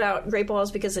to know about Great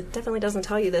Balls, because it definitely doesn't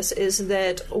tell you this, is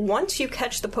that once you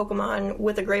catch the Pokemon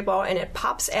with a Great Ball and it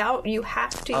pops out, you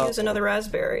have to use another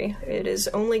Raspberry. It is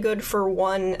only good for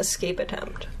one escape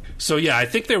attempt. So yeah, I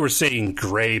think they were saying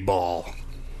gray ball.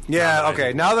 Yeah,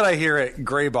 okay. Now that I hear it,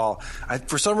 gray ball.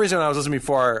 For some reason, when I was listening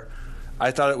before,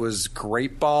 I thought it was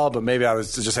grape ball, but maybe I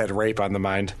just had rape on the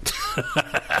mind.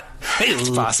 It's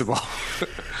possible.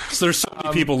 So there's so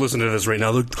many people listening to this right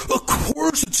now. They're like, of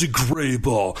course it's a gray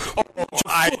ball. Oh,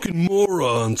 fucking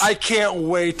morons. I can't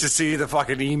wait to see the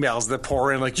fucking emails that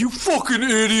pour in like, you fucking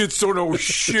idiots don't know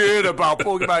shit about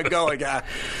Pokemon Go. Like,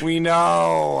 we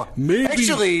know. Maybe.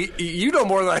 Actually, you know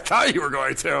more than I thought you were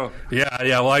going to.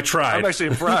 Yeah, well, I tried. I'm actually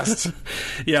impressed.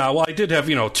 Yeah, well, I did have,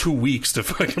 2 weeks to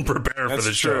fucking prepare for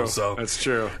the show. True. So That's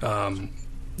true.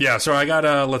 yeah, so I got,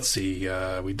 let's see,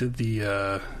 we did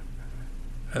the,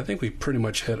 I think we pretty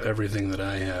much hit everything that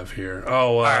I have here.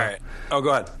 Oh, All right. Oh,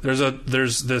 go ahead.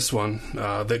 There's this one,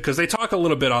 because they talk a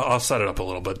little bit, I'll set it up a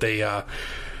little bit. They,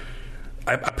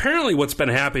 apparently what's been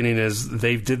happening is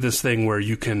they did this thing where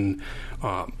you can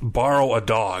borrow a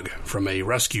dog from a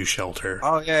rescue shelter.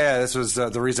 Oh, yeah. This was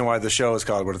the reason why the show is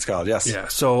called what it's called. Yes. Yeah,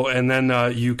 so, and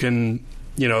then you can...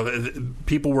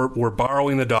 people were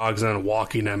borrowing the dogs and then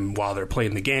walking them while they're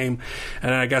playing the game.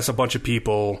 And I guess a bunch of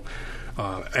people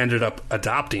ended up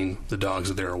adopting the dogs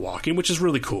that they were walking, which is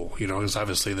really cool, because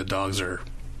obviously the dogs are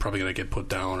probably going to get put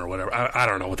down or whatever. I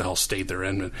don't know what the hell state they're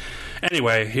in. But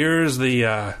anyway, here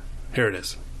it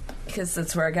is. Because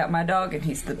that's where I got my dog, and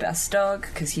he's the best dog,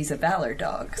 because he's a Valor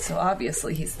dog, so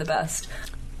obviously he's the best.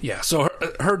 Yeah, so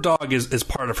her dog is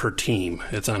part of her team.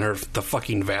 It's on the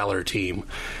fucking Valor team.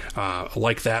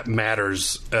 Like that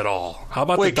matters at all. How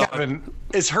about Wait, the dog? Kevin,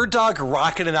 is her dog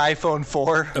rocking an iPhone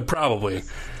 4? Probably.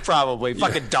 Probably.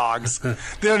 Fucking dogs. They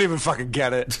don't even fucking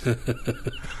get it.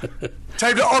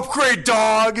 Time to upgrade,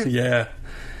 dog! Yeah.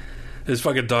 His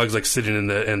fucking dog's like sitting in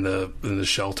the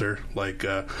shelter, like,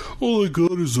 all I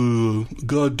got is a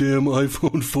goddamn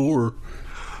iPhone 4.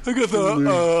 I got the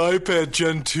iPad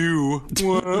Gen 2.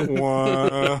 Wah,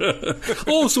 wah.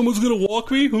 Oh, someone's gonna walk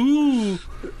me? Ooh.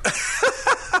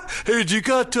 Hey, do you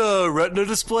got Retina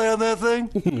display on that thing?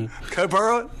 Can I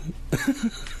borrow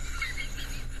it?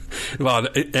 Well,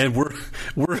 and we're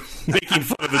making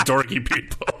fun of the dorky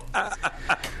people.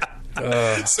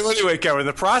 So anyway, Kevin,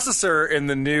 the processor in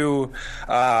the new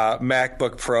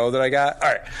MacBook Pro that I got. All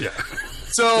right. Yeah.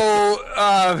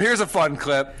 So here's a fun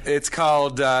clip. It's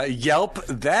called Yelp.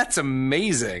 That's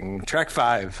amazing. Track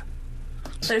 5.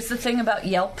 There's the thing about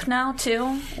Yelp now,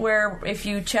 too, where if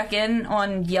you check in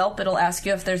on Yelp, it'll ask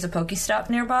you if there's a Pokestop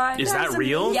nearby. Is that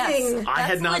real? Yes. I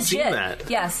had that's not legit. seen that.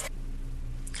 Yes.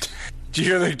 Do you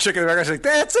hear the chicken in the background? She's like,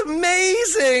 that's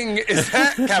amazing. Is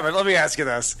that, Kevin, let me ask you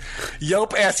this.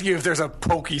 Yelp asking you if there's a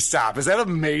Pokestop. Is that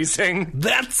amazing?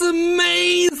 That's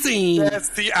amazing. That's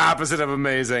the opposite of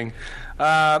amazing.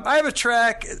 I have a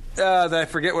track that I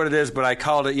forget what it is, but I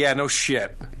called it, yeah, no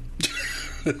shit.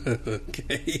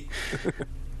 Okay.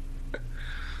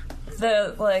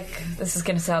 This is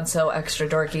going to sound so extra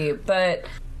dorky, but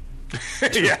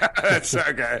Yeah, that's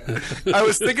okay. I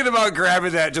was thinking about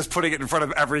grabbing that, just putting it in front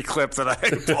of every clip that I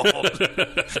pulled,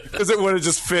 because it would have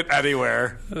just fit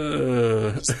anywhere.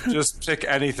 Just pick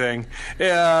anything.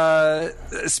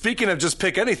 Speaking of just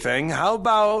pick anything, how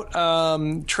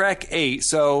about track 8?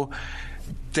 So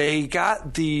they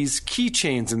got these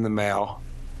keychains in the mail,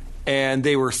 and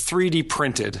they were 3D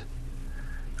printed.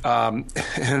 And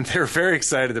they're very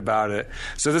excited about it.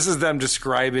 So this is them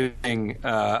describing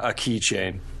a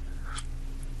keychain.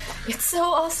 It's so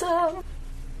awesome.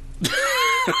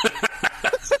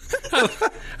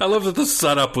 I love that the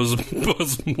setup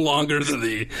was longer than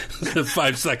the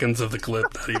 5 seconds of the clip.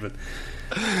 Not even.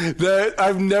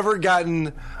 I've never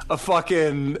gotten a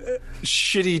fucking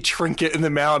shitty trinket in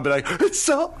the mail and be like, it's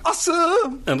so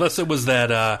awesome. Unless it was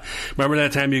that. Remember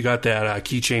that time you got that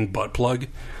keychain butt plug?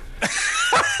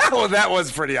 Well, that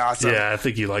was pretty awesome. Yeah, I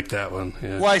think you liked that one.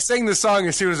 Yeah. Well, I sang the song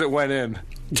as soon as it went in.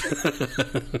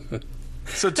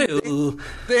 So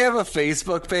they have a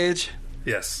Facebook page.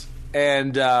 Yes.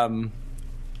 And I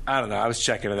don't know. I was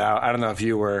checking it out. I don't know if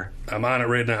you were. I'm on it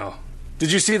right now.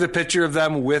 Did you see the picture of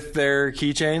them with their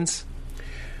keychains?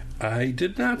 I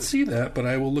did not see that, but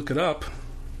I will look it up.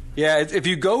 Yeah, if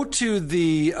you go to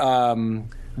the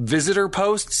visitor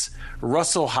posts,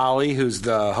 Russell Holly, who's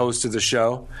the host of the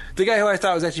show, the guy who I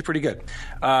thought was actually pretty good,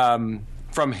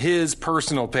 from his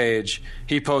personal page,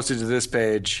 he posted to this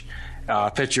page a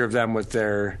picture of them with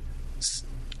their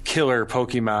killer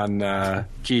Pokemon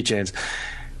keychains.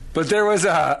 But there was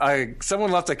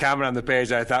someone left a comment on the page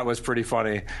that I thought was pretty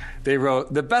funny. They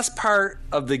wrote, "The best part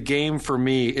of the game for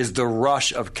me is the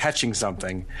rush of catching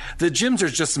something. The gyms are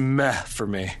just meh for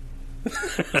me." I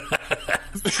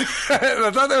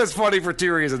thought that was funny for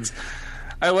 2 reasons.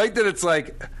 I like that it's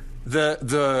like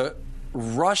the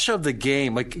rush of the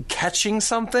game, like catching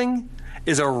something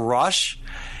is a rush.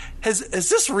 Has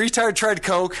this retard tried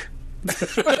Coke?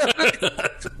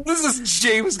 This is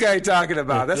James guy talking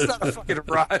about. That's not a fucking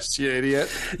rush, you idiot.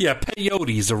 Yeah,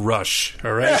 peyote's a rush,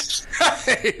 all right?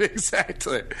 Right,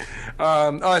 exactly.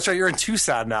 Oh, that's right. You're in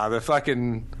Tucson now.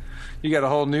 You got a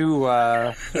whole new...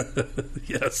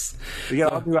 Yes. You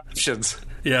got all new options.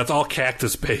 Yeah, it's all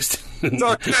cactus based. It's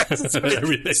all cactus based.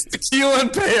 Everything. Tequila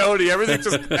and peyote. Everything's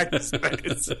just cactus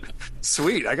based.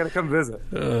 Sweet. I got to come visit.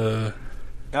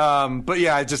 But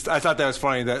yeah, I thought that was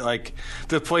funny that like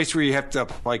the place where you have to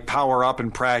like power up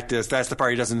and practice, that's the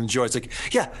part he doesn't enjoy. It's like,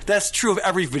 yeah, that's true of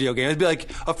every video game. It'd be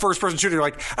like a first person shooter. You're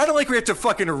like, I don't like we have to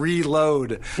fucking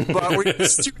reload, but we're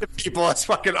stupid people. That's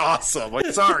fucking awesome. Like,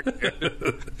 sorry.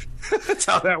 That's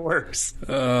how that works.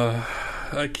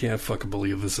 I can't fucking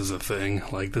believe this is a thing.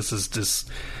 Like, this is just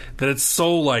that it's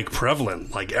so like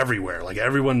prevalent, like everywhere. Like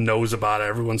everyone knows about it.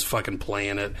 Everyone's fucking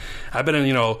playing it. I've been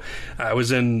in, I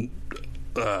was in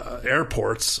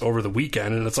airports over the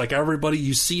weekend, and it's like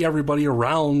you see everybody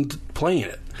around playing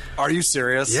it. Are you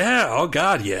serious? Yeah. Oh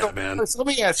God, yeah, man. So let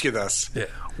me ask you this: yeah.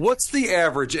 What's the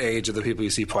average age of the people you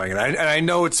see playing it? And I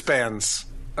know it spans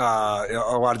a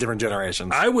lot of different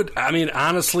generations.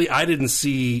 Honestly,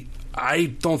 I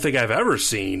don't think I've ever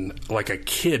seen like a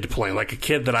kid playing, like a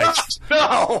kid that I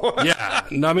no. Yeah,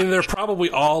 no, I mean they're probably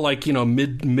all like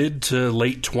mid to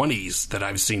late 20s that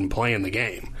I've seen playing the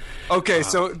game. Okay,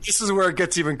 so this is where it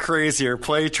gets even crazier.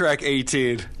 Play track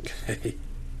 18. Okay.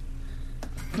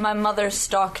 My mother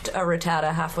stalked a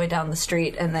Rattata halfway down the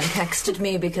street and then texted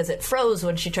me because it froze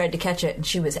when she tried to catch it, and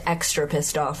she was extra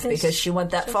pissed off because she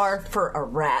went that far for a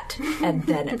rat and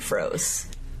then it froze.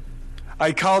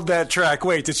 I called that track.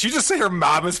 Wait, did she just say her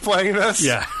mom is playing this?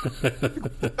 Yeah.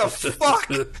 The fuck?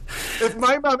 If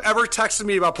my mom ever texted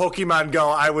me about Pokemon Go,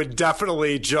 I would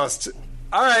definitely just...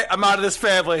 All right, I'm out of this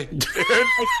family.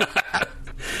 I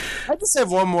just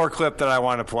have one more clip that I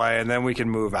want to play, and then we can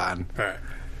move on. All right.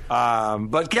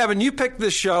 But Kevin, you picked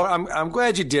this show. I'm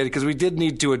glad you did, because we did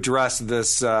need to address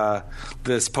this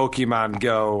Pokemon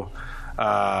Go.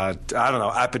 I don't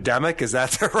know, epidemic? Is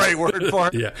that the right word for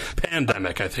it? Yeah,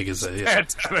 pandemic, I think is it. Yeah.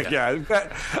 Pandemic, yeah.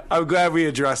 I'm glad we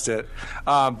addressed it.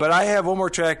 But I have one more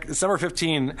track, it's number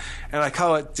 15, and I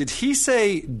call it, did he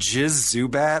say Jizz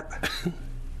Zubat?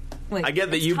 Wait, I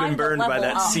get that you've been burned by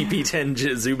that CP10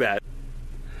 Zubat.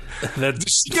 Did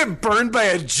she get burned by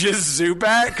a Jizz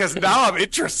Zubat? Because now I'm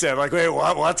interested. Like, wait,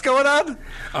 what's going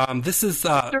on? This is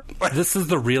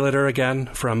the realtor again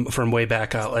from way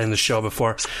back in the show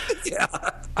before. Yeah.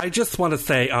 I just want to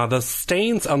say the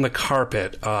stains on the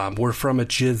carpet were from a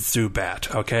Jizz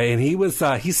Zubat, okay? And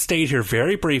he stayed here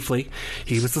very briefly.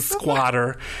 He was a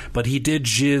squatter, but he did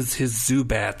jizz his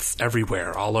Zubats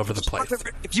everywhere, all over the place.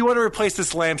 If you want to replace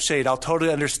this lampshade, I'll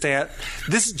totally understand.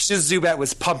 This Jizz Zubat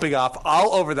was pumping off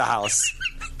all over the house.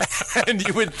 And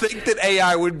you would think that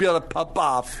AI would be able to pop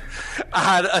off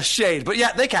on a shade. But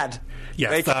yeah, they can.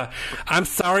 Yes, I'm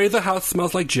sorry the house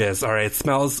smells like jizz. All right, it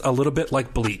smells a little bit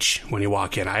like bleach when you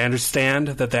walk in. I understand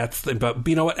that's, but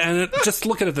you know what? And just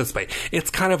look at it this way: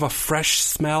 it's kind of a fresh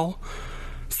smell,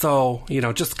 so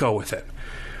just go with it.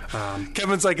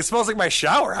 Kevin's like, it smells like my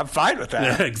shower. I'm fine with that.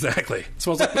 Yeah, exactly.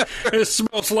 It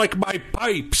smells like my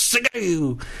pipes.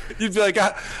 You'd be like,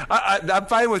 I'm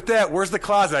fine with that. Where's the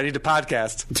closet? I need to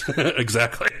podcast.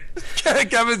 Exactly.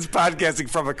 Kevin's podcasting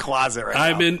from a closet right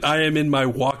now. I am in my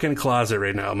walk-in closet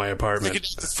right now in my apartment.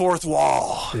 It's the fourth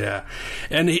wall. Yeah.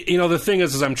 And the thing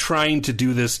is I'm trying to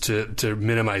do this to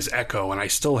minimize echo, and I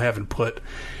still haven't put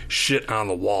shit on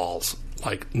the walls.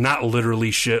 Like, not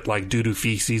literally shit, like doo-doo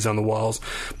feces on the walls,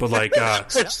 but like,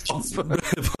 blankets and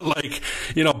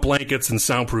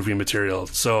soundproofing material.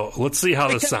 So let's see how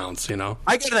this sounds, I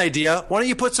got an idea. Why don't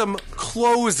you put some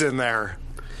clothes in there?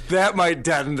 That might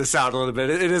deaden the sound a little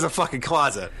bit. It is a fucking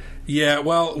closet. Yeah,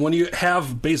 well, when you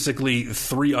have basically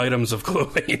 3 items of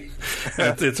clothing,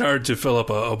 it's hard to fill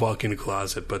up a walk-in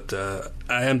closet. But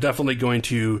I am definitely going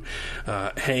to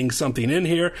hang something in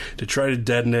here to try to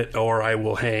deaden it, or I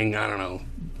will hang, I don't know,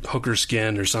 hooker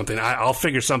skin or something. I'll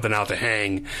figure something out to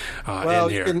hang in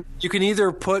here. You can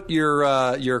either put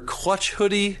your clutch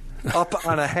hoodie up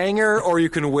on a hanger, or you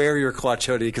can wear your clutch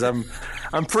hoodie, because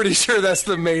I'm pretty sure that's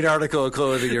the main article of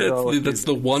clothing you're going. That's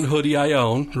the one hoodie I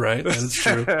own, right? That's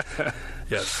true.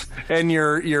 Yes. And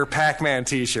your Pac-Man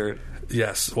T-shirt.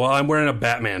 Yes. Well, I'm wearing a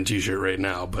Batman T-shirt right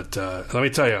now, but let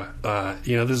me tell you,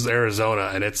 this is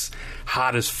Arizona, and it's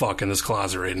hot as fuck in this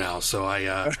closet right now. So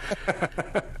I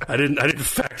didn't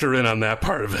factor in on that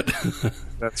part of it.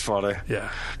 That's funny.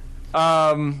 Yeah.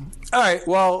 All right.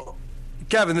 Well,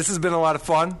 Kevin, this has been a lot of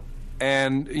fun.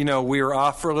 And, we were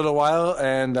off for a little while,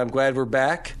 and I'm glad we're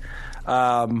back.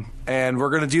 And we're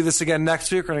going to do this again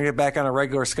next week. We're going to get back on a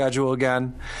regular schedule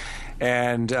again.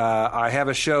 And I have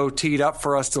a show teed up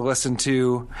for us to listen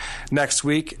to next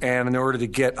week. And in order to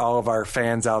get all of our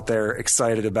fans out there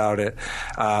excited about it,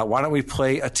 why don't we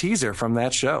play a teaser from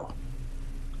that show?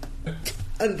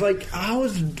 And, I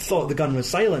always thought the gun was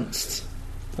silenced.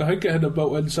 I think it had a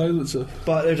built-in silencer.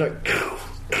 But there's like...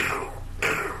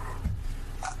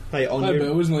 Like on but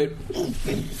it wasn't like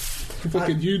a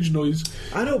fucking huge noise.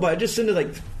 I know, but it just sounded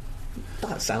like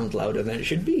that sounds louder than it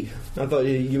should be. I thought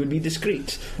you would be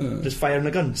discreet. Just firing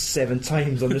a gun 7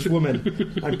 times on this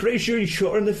woman. I'm pretty sure you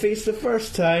shot her in the face the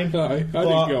first time. Aye, I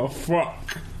didn't give a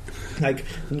fuck. Like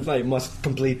must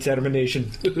complete termination.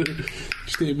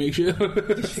 Just to make sure.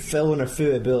 Filling her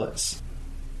full of bullets.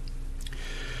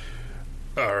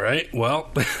 All right. Well,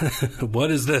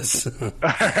 what is this? All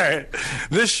right.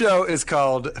 This show is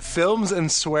called Films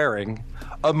and Swearing,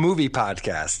 a movie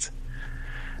podcast.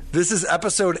 This is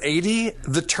episode 80,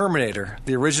 The Terminator,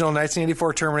 the original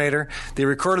 1984 Terminator. They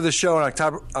recorded the show on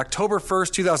October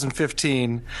 1st,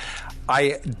 2015.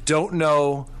 I don't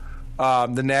know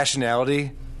the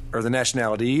nationality or the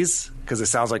nationalities, because it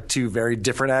sounds like 2 very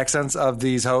different accents of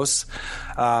these hosts.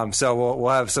 So we'll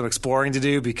have some exploring to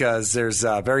do, because there's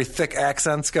very thick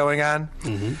accents going on.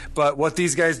 Mm-hmm. But what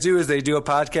these guys do is they do a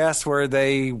podcast where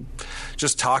they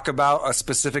just talk about a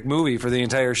specific movie for the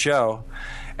entire show.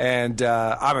 And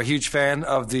I'm a huge fan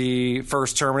of the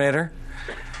first Terminator.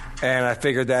 And I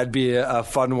figured that'd be a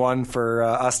fun one for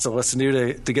us to listen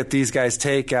to get these guys'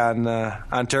 take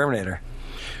on Terminator.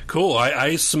 Cool.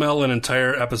 I smell an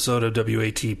entire episode of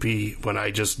WATP when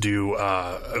I just do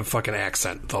a fucking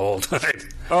accent the whole time.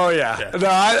 Oh, yeah. No,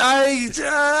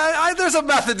 I there's a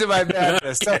method to my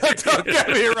madness. Don't get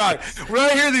me wrong. When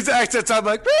I hear these accents, I'm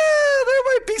like, there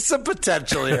might be some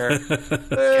potential here.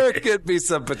 There could be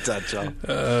some potential.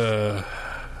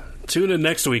 Tune in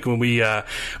next week when we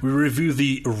review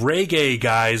the Reggae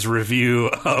Guys review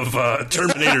of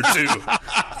Terminator 2.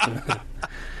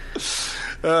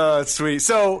 Sweet.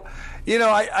 So,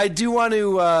 I do want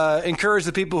to encourage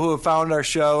the people who have found our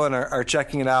show and are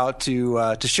checking it out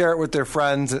to share it with their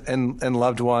friends and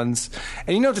loved ones.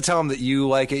 And you don't have to tell them that you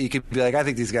like it. You could be like, I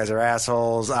think these guys are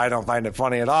assholes. I don't find it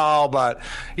funny at all, but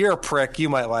you're a prick. You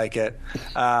might like it.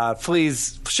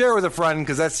 Please share it with a friend,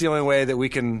 because that's the only way that we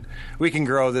can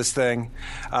grow this thing.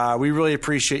 We really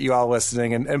appreciate you all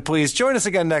listening. And please join us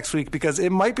again next week, because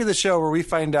it might be the show where we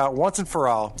find out once and for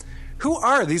all, who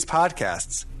are these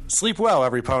podcasts? Sleep well,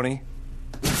 every pony.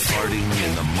 Farting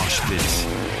in the mosh pits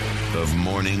of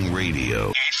morning radio.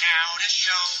 And now the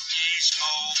show is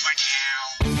over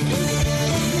now.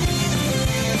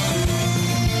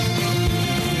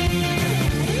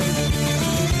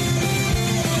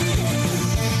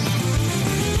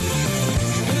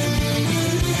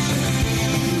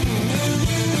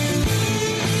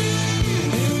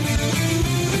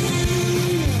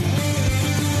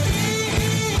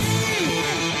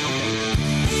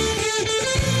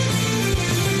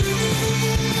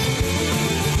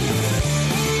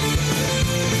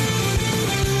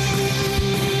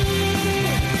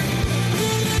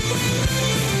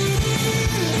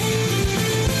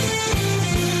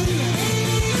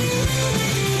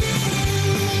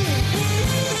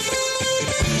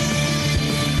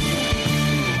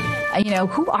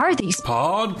 Who are these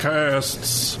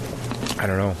podcasts? I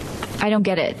don't know. I don't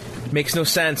get it. Makes no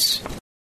sense.